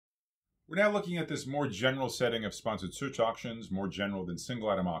We're now looking at this more general setting of sponsored search auctions, more general than single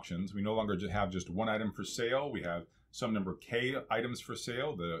item auctions. We no longer have just one item for sale. We have some number K items for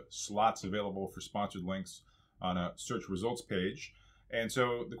sale, the slots available for sponsored links on a search results page. And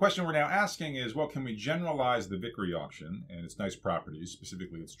so the question we're now asking is, well, can we generalize the Vickrey auction and its nice properties,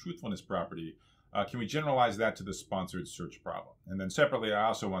 specifically its truthfulness property? Can we generalize that to the sponsored search problem? And then separately, I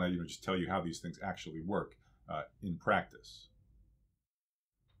also want to just tell you how these things actually work in practice.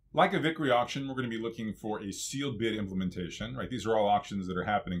 Like a Vickrey auction, we're going to be looking for a sealed bid implementation, right? These are all auctions that are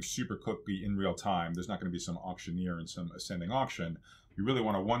happening super quickly in real time. There's not going to be some auctioneer in some ascending auction. We really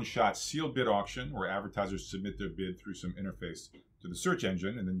want a one-shot sealed bid auction where advertisers submit their bid through some interface to the search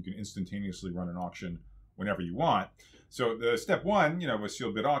engine, and then you can instantaneously run an auction whenever you want. So the step one, with a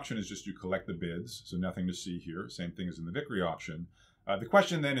sealed bid auction is just you collect the bids, so nothing to see here. Same thing as in the Vickrey auction. The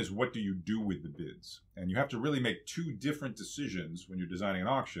question then is, what do you do with the bids? And you have to really make two different decisions when you're designing an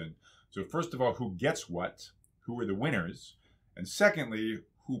auction. So first of all, who gets what? Who are the winners? And secondly,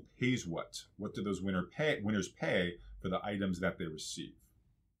 who pays what? What do those winners pay for the items that they receive?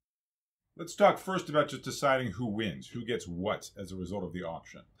 Let's talk first about just deciding who wins, who gets what as a result of the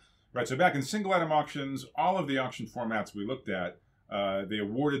auction. Right, so back in single item auctions, all of the auction formats we looked at, they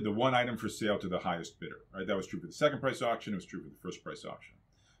awarded the one item for sale to the highest bidder, right? That was true for the second price auction. It was true for the first price auction.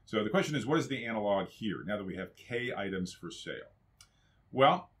 So the question is, what is the analog here now that we have K items for sale?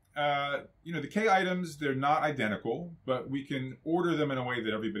 Well, the K items, they're not identical, but we can order them in a way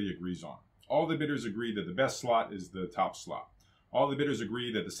that everybody agrees on. All the bidders agree that the best slot is the top slot. All the bidders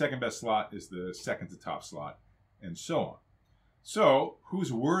agree that the second best slot is the second to top slot, and so on. So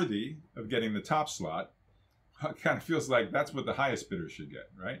who's worthy of getting the top slot? It kind of feels like that's what the highest bidder should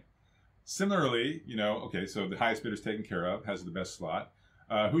get, right? Similarly, okay, so the highest bidder is taken care of, has the best slot.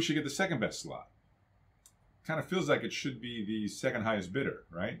 Who should get the second best slot? Kind of feels like it should be the second highest bidder,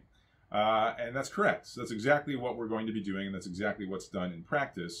 right? And that's correct. So that's exactly what we're going to be doing, and that's exactly what's done in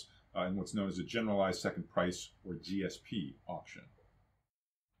practice in what's known as a generalized second price or GSP auction.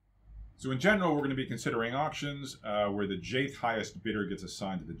 So in general, we're going to be considering auctions where the jth highest bidder gets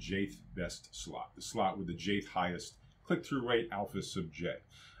assigned to the jth best slot, the slot with the jth highest click-through rate alpha sub j.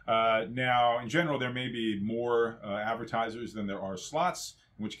 Now, in general, there may be more advertisers than there are slots,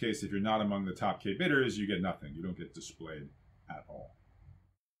 in which case, if you're not among the top K bidders, you get nothing. You don't get displayed at all.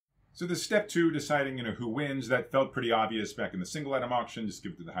 So the step two, deciding who wins, that felt pretty obvious back in the single item auction. Just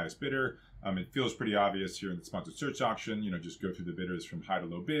give it to the highest bidder. It feels pretty obvious here in the sponsored search auction. Just go through the bidders from high to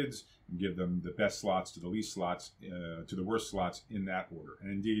low bids and give them the best slots to the least slots to the worst slots in that order.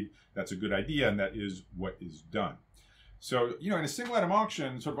 And indeed, that's a good idea, and that is what is done. So in a single item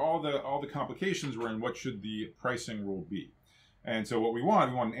auction, sort of all the complications were in what should the pricing rule be. And so what we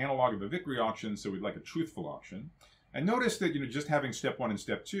want an analog of a Vickrey auction. So we'd like a truthful auction. And notice that just having step one and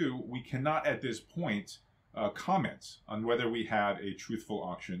step two, we cannot at this point comment on whether we have a truthful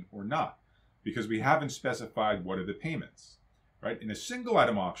auction or not, because we haven't specified what are the payments. Right? In a single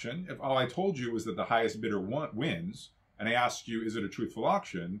item auction, if all I told you was that the highest bidder wins, and I asked you, is it a truthful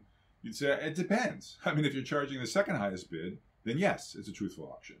auction? You'd say, it depends. I mean, if you're charging the second highest bid, then yes, it's a truthful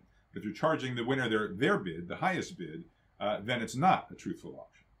auction. If you're charging the winner their bid, the highest bid, then it's not a truthful auction.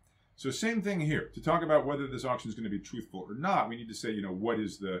 So same thing here. To talk about whether this auction is going to be truthful or not, we need to say, what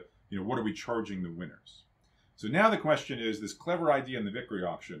are we charging the winners? So now the question is, this clever idea in the Vickrey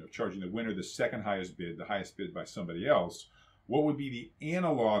auction of charging the winner the second highest bid, the highest bid by somebody else, what would be the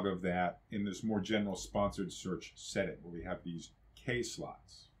analog of that in this more general sponsored search setting where we have these K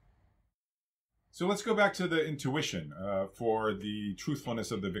slots? So let's go back to the intuition for the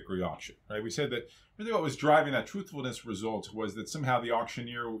truthfulness of the Vickrey auction, right? We said that really what was driving that truthfulness result was that somehow the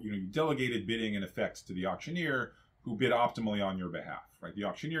auctioneer, you delegated bidding in effect to the auctioneer who bid optimally on your behalf, right? The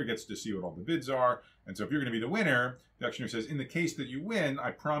auctioneer gets to see what all the bids are. And so if you're going to be the winner, the auctioneer says, in the case that you win,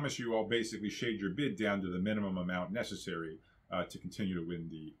 I promise you I'll basically shade your bid down to the minimum amount necessary to continue to win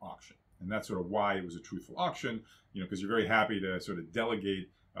the auction. And that's sort of why it was a truthful auction, because you're very happy to sort of delegate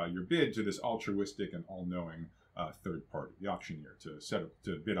your bid to this altruistic and all-knowing third party, the auctioneer,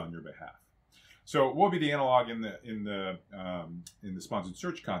 to bid on your behalf. So what would be the analog in the sponsored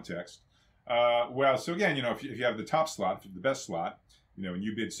search context? Well, so again, if you have the top slot, the best slot, and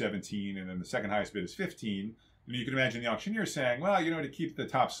you bid 17, and then the second highest bid is 15, you can imagine the auctioneer saying, well, to keep the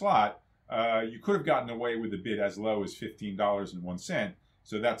top slot, you could have gotten away with a bid as low as $15.01,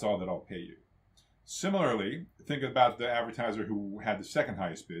 so that's all that I'll pay you. Similarly, think about the advertiser who had the second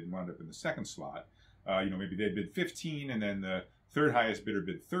highest bid and wound up in the second slot. Maybe they bid 15 and then the third highest bidder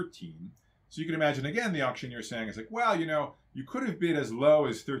bid 13. So you can imagine, again, the auctioneer saying, it's like, well, you could have bid as low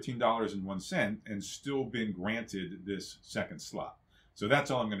as $13.01 and still been granted this second slot. So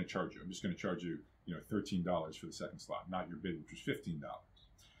that's all I'm going to charge you. I'm just going to charge you, $13 for the second slot, not your bid, which was $15.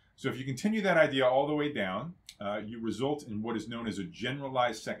 So if you continue that idea all the way down, you result in what is known as a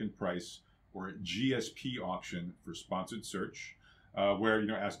generalized second price, or a GSP auction for sponsored search, where,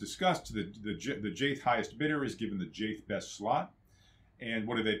 as discussed, the jth highest bidder is given the jth best slot. And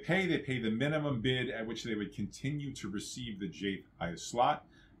what do they pay? They pay the minimum bid at which they would continue to receive the jth highest slot.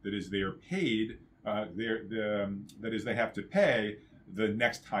 That is, they are paid, that is, they have to pay the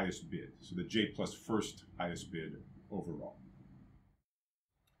next highest bid. So the j plus first highest bid overall.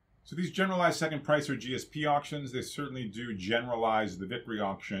 So these generalized second price, or GSP auctions, they certainly do generalize the Vickrey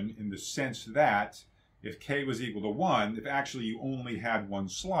auction in the sense that if k was equal to 1, if actually you only had one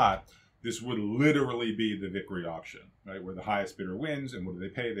slot, this would literally be the Vickrey auction, right? Where the highest bidder wins, and what do they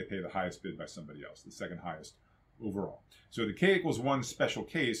pay? They pay the highest bid by somebody else, the second highest overall. So the k equals 1 special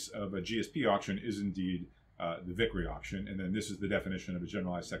case of a GSP auction is indeed the Vickrey auction, and then this is the definition of a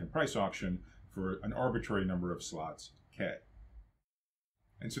generalized second price auction for an arbitrary number of slots, k.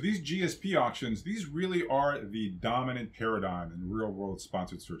 And so these GSP auctions, these really are the dominant paradigm in real-world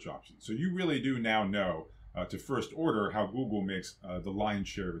sponsored search auctions. So you really do now know, to first order, how Google makes the lion's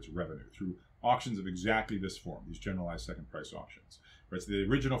share of its revenue through auctions of exactly this form, these generalized second price auctions. Right, it's the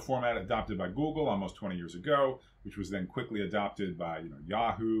original format adopted by Google almost 20 years ago, which was then quickly adopted by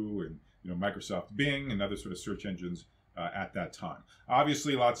Yahoo and Microsoft Bing and other sort of search engines at that time.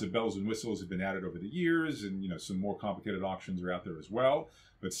 Obviously, lots of bells and whistles have been added over the years, and some more complicated auctions are out there as well.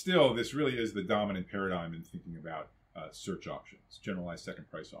 But still, this really is the dominant paradigm in thinking about search auctions, generalized second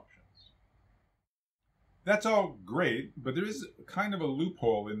price auctions. That's all great, but there is kind of a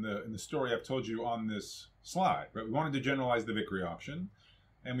loophole in the story I've told you on this slide. Right? We wanted to generalize the Vickrey auction,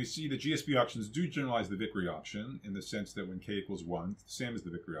 and we see that GSP auctions do generalize the Vickrey auction in the sense that when k equals 1, it's the same as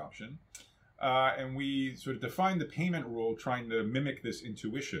the Vickrey auction. And we sort of define the payment rule trying to mimic this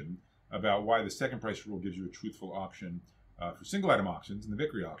intuition about why the second price rule gives you a truthful auction for single item auctions in the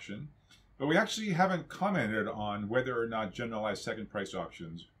Vickrey auction. But we actually haven't commented on whether or not generalized second price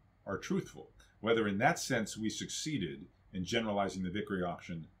auctions are truthful, whether in that sense we succeeded in generalizing the Vickrey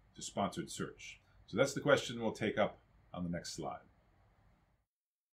auction to sponsored search. So that's the question we'll take up on the next slide.